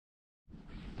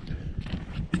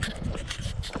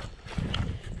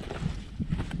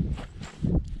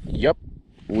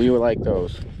We would like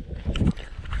those.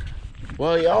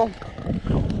 Well, y'all,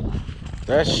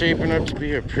 that's shaping up to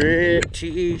be a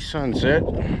pretty sunset.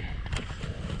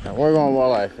 Now we're going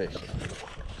walleye fishing.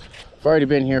 I've already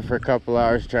been here for a couple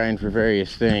hours trying for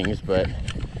various things, but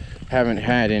haven't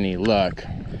had any luck.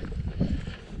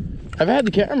 I've had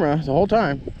the camera the whole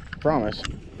time, promise,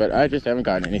 but I just haven't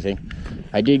gotten anything.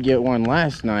 I did get one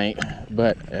last night,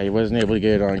 but I wasn't able to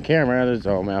get it on camera. It was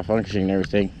all malfunctioning and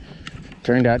everything.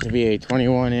 Turned out to be a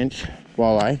 21-inch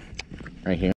walleye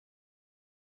right here.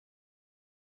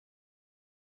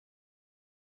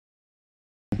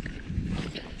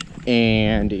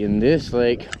 And in this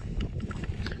lake,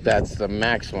 that's the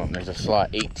maximum. There's a slot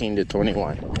 18 to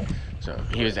 21. So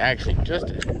he was actually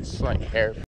just a slight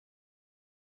hair.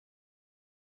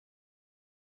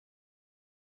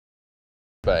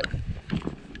 But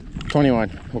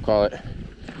 21, we'll call it.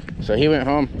 So he went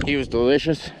home. He was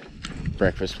delicious.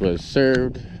 Breakfast was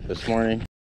served this morning.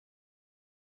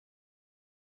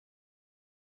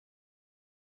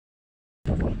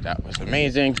 That was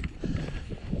amazing.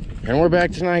 And we're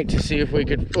back tonight to see if we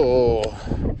could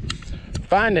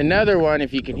find another one.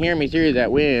 If you can hear me through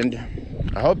that wind,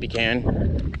 I hope you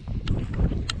can.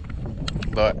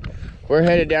 But we're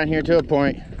headed down here to a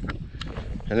point,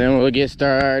 and then we'll get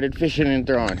started fishing and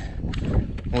throwing.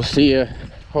 We'll see you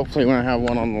hopefully when I have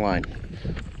one on the line,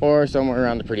 or somewhere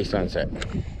around the pretty sunset.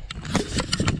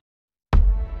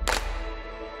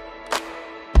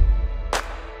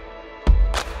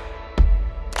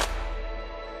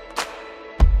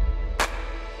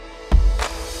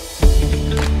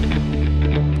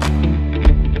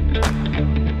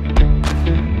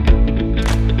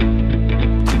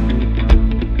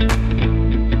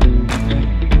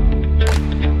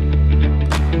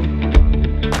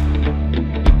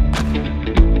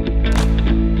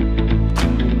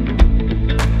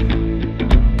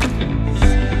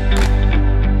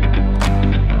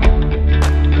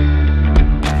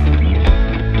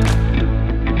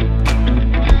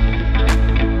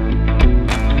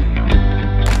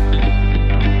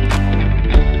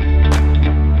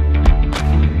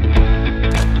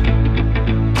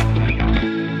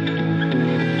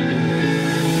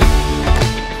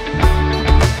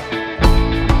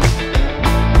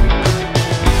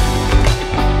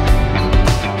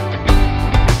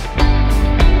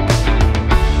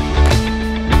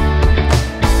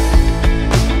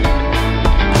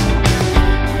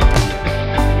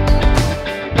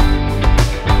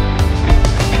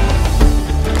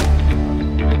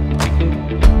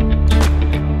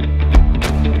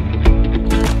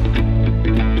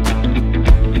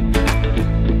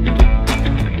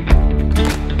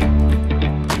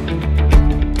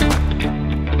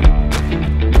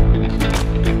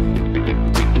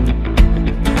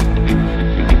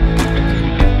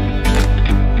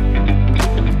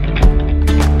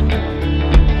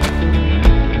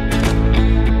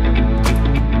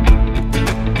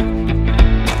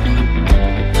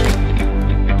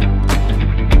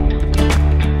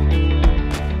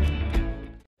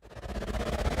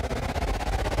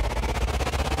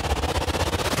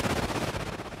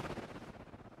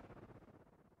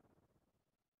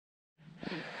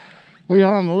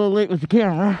 Well, I'm a little late with the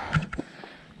camera.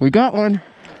 We got one.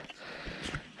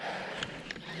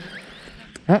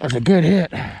 That was a good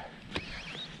hit.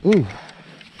 Ooh.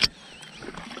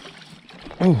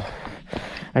 Ooh.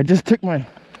 I just took my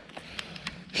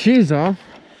shoes off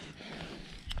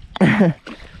to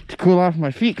cool off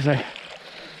my feet because I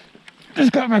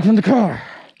just got back in the car.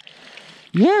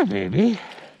 Yeah, baby.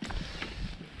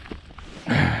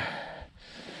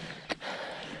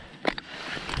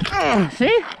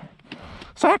 See?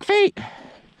 Sock feet.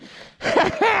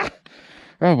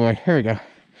 Oh boy, here we go.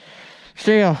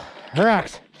 Steel,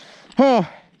 rocks. Oh,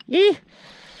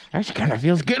 actually kind of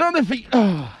feels good on the feet.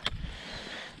 Oh,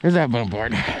 there's that boom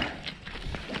board.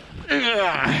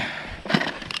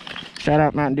 Shout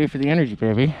out Mountain Dew for the energy,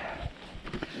 baby.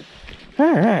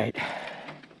 All right.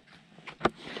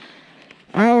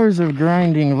 Hours of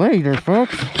grinding later,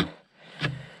 folks.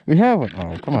 We have one.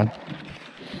 Oh, come on.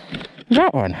 We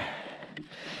got one.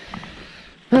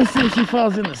 Let's see if she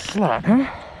falls in the slot, huh?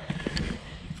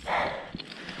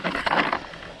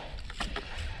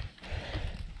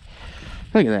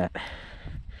 Look at that.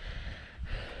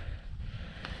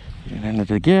 Get into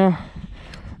the gill.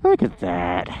 Look at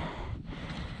that.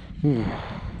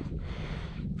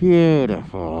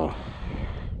 Beautiful.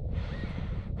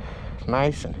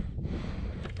 Nice and...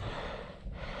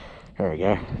 There we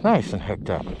go. Nice and hooked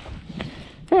up.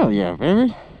 Hell yeah,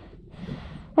 baby.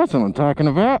 That's what I'm talking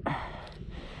about.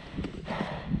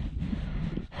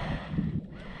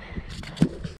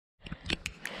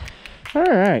 All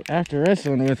right, after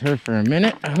wrestling with her for a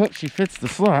minute, I hope she fits the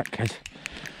slot, because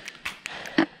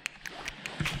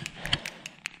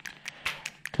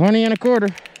 20 and a quarter.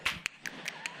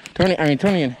 20 and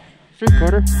 3/4.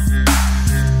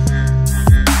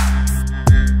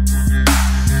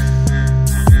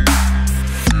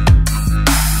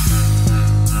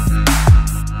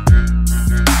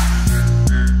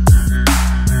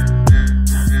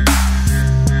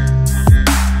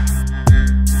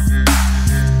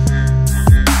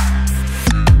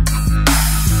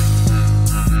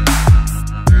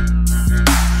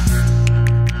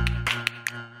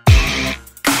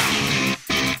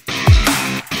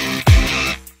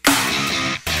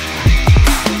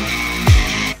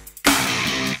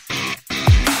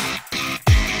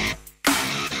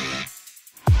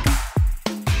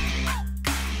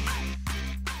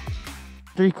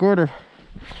 3/4.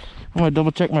 I'm gonna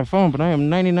double check my phone, but I am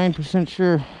 99%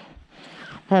 sure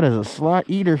that is a slot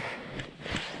eater.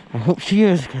 I hope she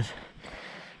is, because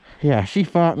yeah, she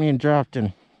fought me and dropped,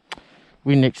 and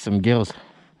we nicked some gills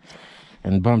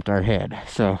and bumped our head.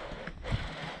 So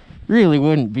really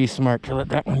wouldn't be smart to let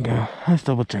that one go. Let's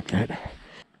double check that.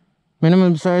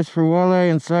 Minimum size for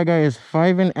walleye and saugeye is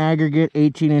 5 in aggregate,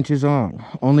 18 inches long.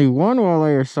 Only one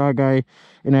walleye or saugeye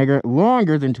in aggregate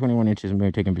longer than 21 inches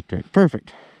may take a picture.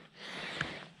 Perfect.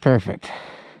 Perfect.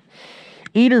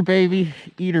 Eater baby.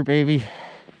 Eater baby.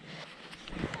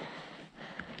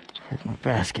 There's my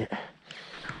basket.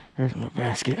 There's my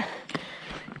basket.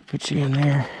 Put you in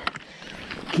there.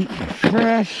 Keep you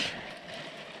fresh.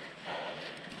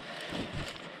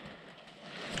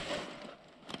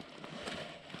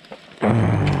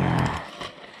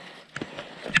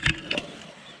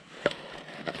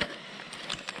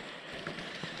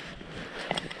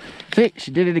 See,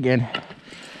 she did it again.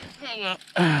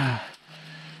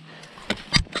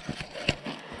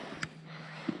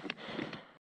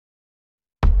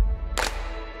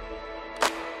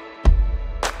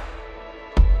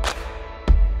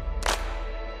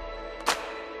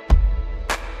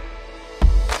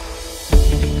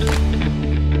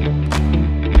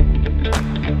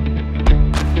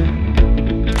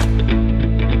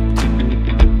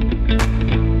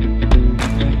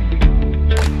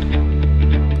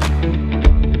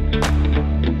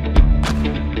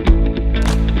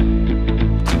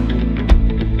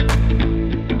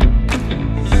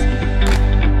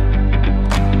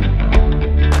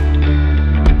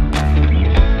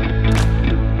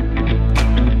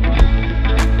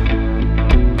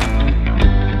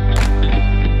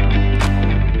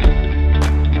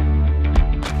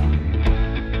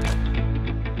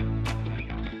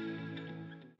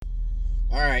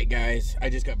 Alright guys, I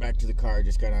just got back to the car,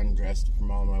 just got undressed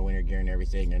from all my winter gear and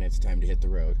everything, and it's time to hit the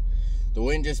road. The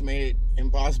wind just made it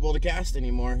impossible to cast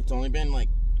anymore. It's only been like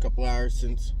a couple hours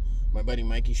since my buddy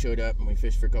Mikey showed up, and we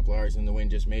fished for a couple hours, and the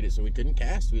wind just made it so we couldn't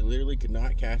cast. We literally could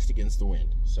not cast against the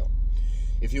wind. So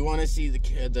if you want to see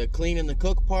the clean and the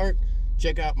cook part,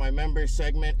 check out my member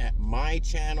segment at my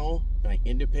channel, my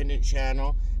independent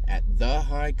channel at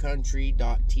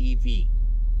thehighcountry.tv.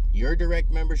 Your direct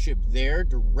membership there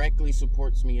directly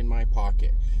supports me in my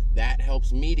pocket. That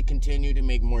helps me to continue to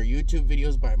make more YouTube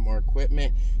videos, buy more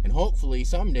equipment, and hopefully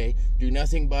someday do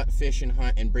nothing but fish and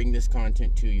hunt and bring this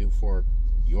content to you for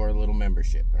your little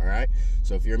membership. All right.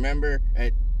 So if you're a member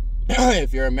at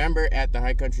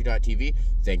thehighcountry.tv,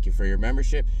 thank you for your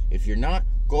membership. If you're not,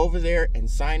 go over there and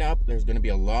sign up. There's going to be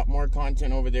a lot more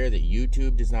content over there that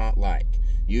YouTube does not like.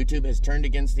 YouTube has turned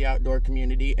against the outdoor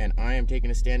community, and I am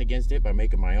taking a stand against it by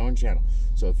making my own channel.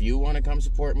 So if you want to come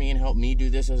support me and help me do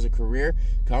this as a career,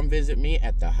 come visit me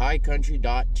at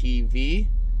thehighcountry.tv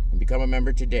and become a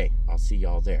member today. I'll see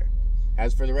y'all there.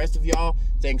 As for the rest of y'all,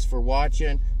 thanks for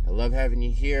watching. I love having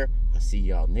you here. I'll see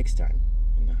y'all next time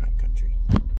in the high country.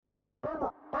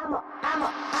 I'm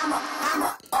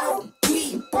a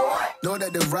OG boy. Know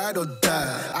that they ride or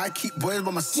die. I keep boys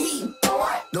by my side.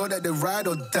 Know that they ride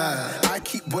or die. I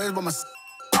keep boys by my side.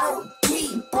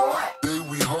 OG boy. Day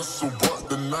we hustle, but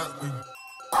the night we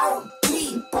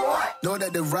OG boy. Know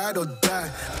that they ride or die.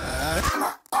 I'm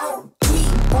a OG.